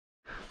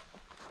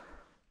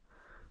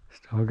This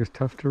dog is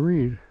tough to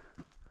read.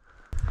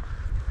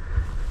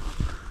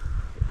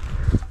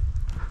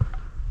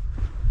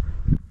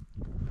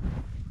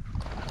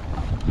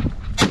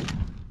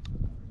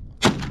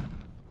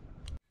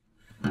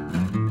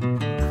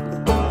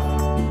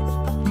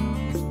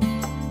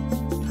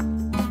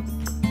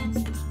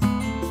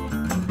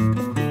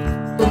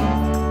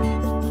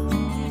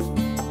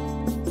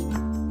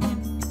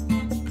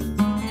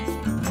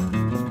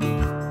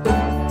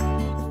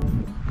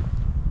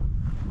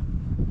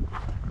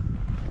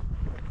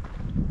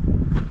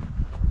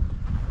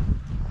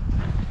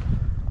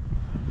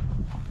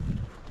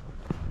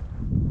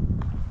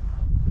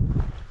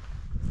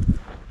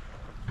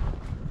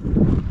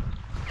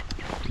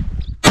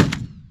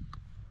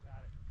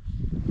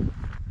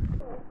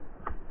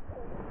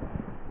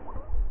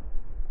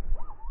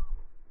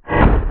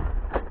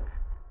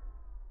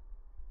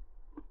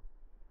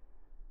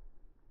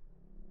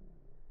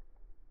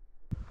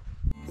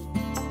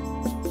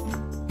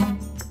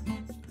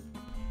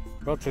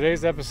 Well,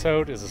 today's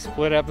episode is a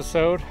split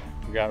episode.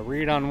 We got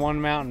Reed on one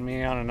mountain,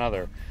 me on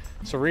another.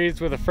 So Reed's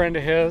with a friend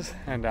of his,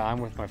 and I'm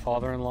with my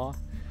father-in-law.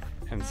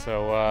 And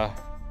so,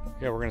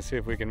 yeah, we're gonna see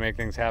if we can make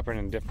things happen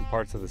in different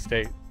parts of the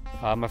state.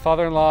 My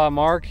father-in-law,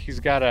 Mark, he's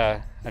got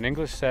an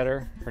English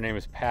setter. Her name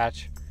is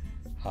Patch.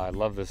 I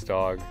love this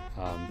dog.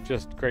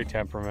 Just great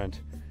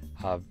temperament.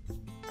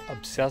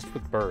 Obsessed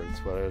with birds,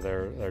 whether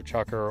they're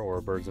chukar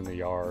or birds in the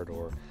yard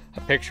or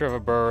a picture of a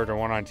bird or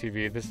one on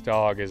TV. This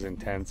dog is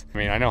intense. I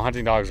mean, I know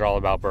hunting dogs are all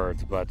about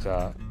birds, but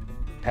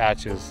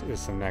Patch is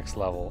some next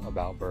level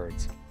about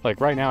birds. Like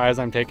right now, as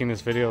I'm taking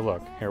this video,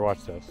 look, here,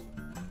 watch this.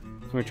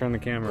 Let me turn the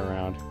camera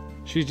around.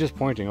 She's just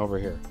pointing over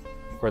here,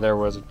 where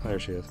there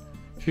she is.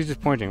 She's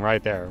just pointing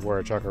right there where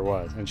a chukar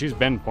was. And she's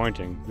been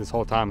pointing this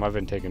whole time I've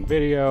been taking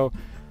video.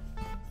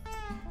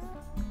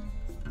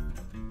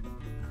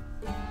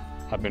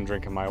 I've been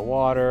drinking my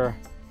water,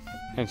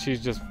 and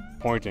she's just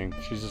pointing.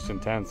 She's just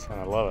intense,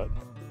 and I love it.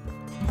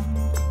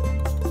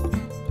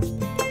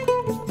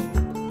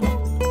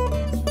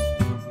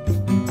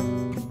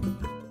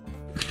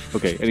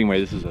 Okay, anyway,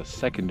 this is a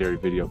secondary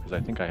video because I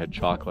think I had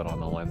chocolate on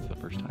the lens the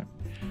first time.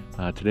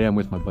 Today I'm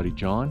with my buddy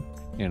John,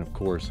 and of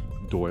course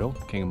Doyle,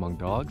 king among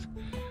dogs.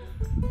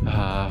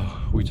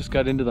 We just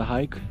got into the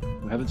hike.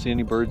 We haven't seen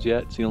any birds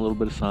yet, seen a little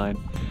bit of sign,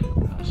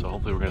 so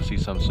hopefully we're going to see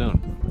some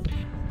soon.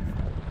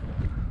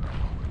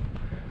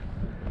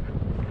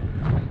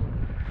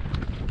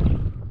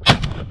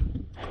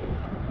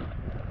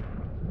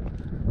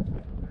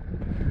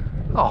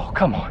 Oh,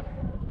 come on.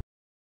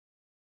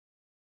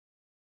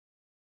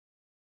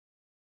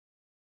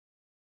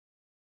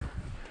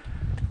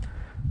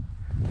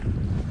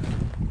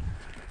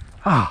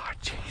 Oh,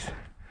 jeez.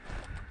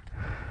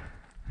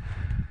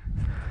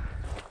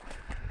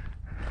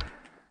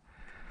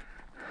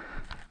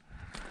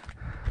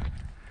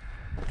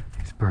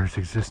 These birds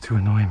exist to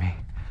annoy me.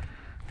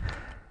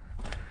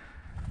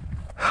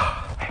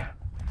 Oh, man.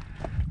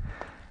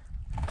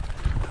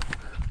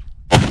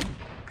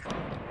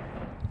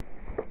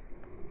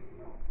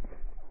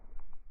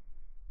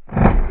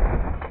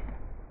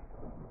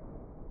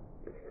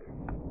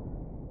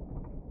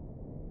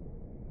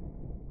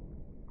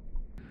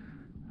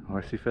 Oh,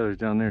 I see feathers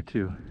down there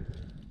too.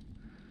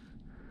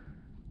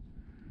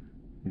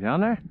 You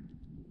down there?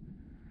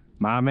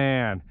 My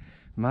man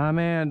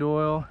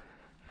Doyle,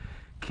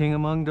 king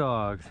among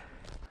dogs.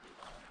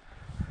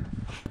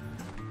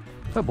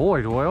 Good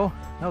boy, Doyle.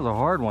 That was a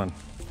hard one.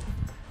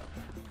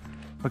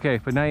 Okay,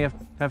 but now you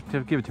have to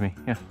give it to me.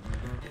 Yeah,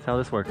 that's how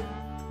this works.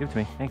 Give it to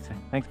me.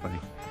 Thanks, buddy.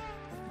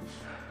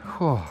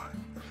 Whew. All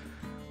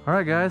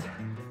right, guys,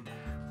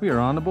 we are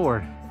on the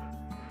board.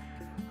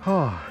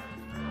 Oh.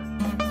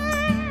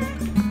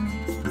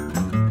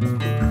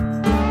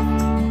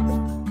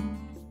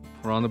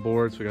 We're on the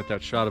board, so we got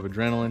that shot of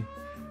adrenaline.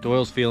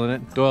 Doyle's feeling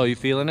it. Doyle, you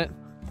feeling it?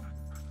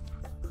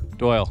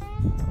 Doyle.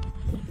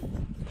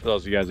 For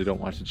those of you guys who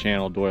don't watch the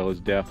channel, Doyle is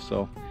deaf,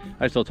 so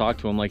I still talk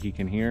to him like he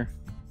can hear,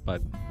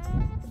 but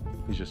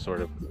he's just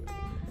sort of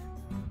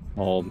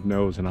all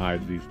nose and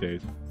eyes these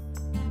days.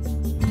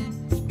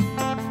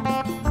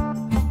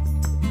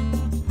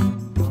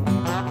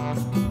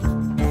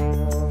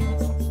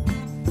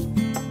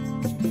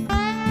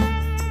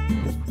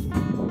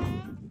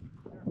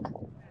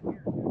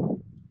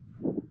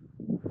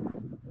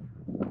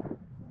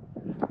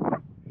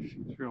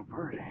 Real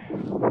pretty.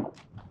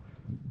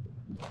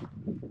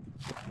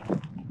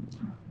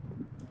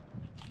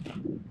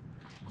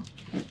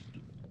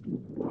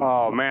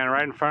 Oh man,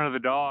 right in front of the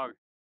dog.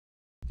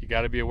 You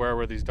got to be aware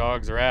where these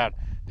dogs are at.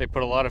 They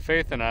put a lot of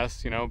faith in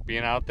us, you know,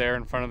 being out there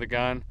in front of the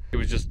gun. It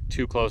was just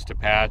too close to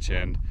Patch,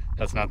 and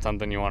that's not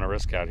something you want to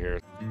risk out here.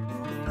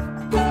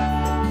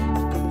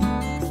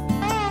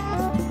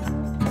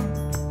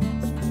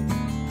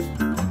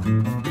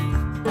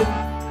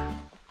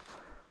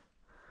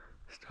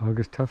 This dog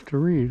is tough to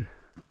read.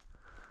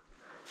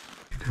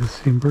 He does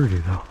seem birdie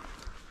though.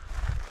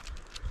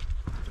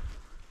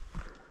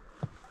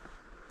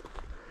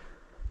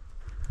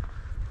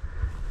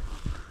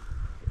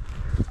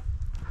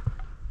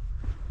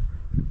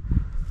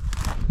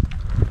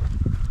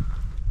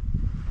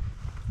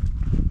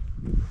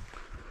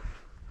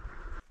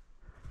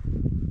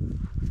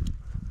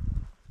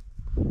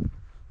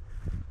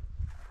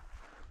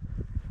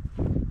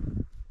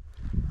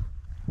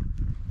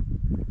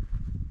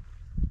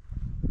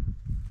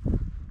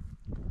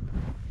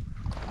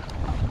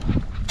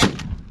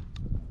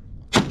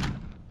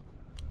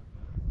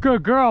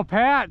 Good girl,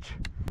 Patch.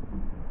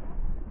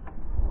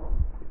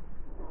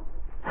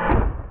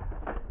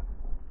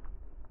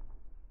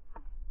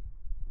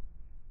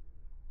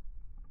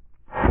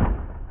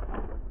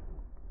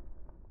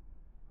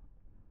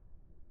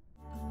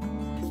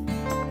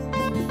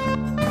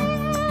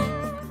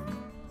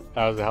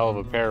 That was a hell of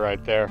a pair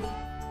right there,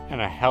 and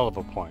a hell of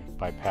a point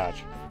by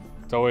Patch.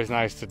 It's always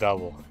nice to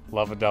double.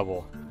 Love a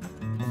double.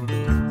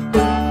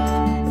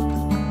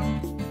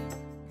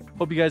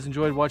 Hope you guys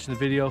enjoyed watching the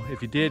video.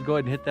 If you did, go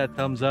ahead and hit that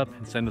thumbs up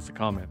and send us a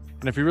comment.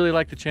 And if you really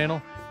like the channel,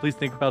 please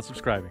think about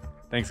subscribing.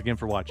 Thanks again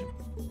for watching.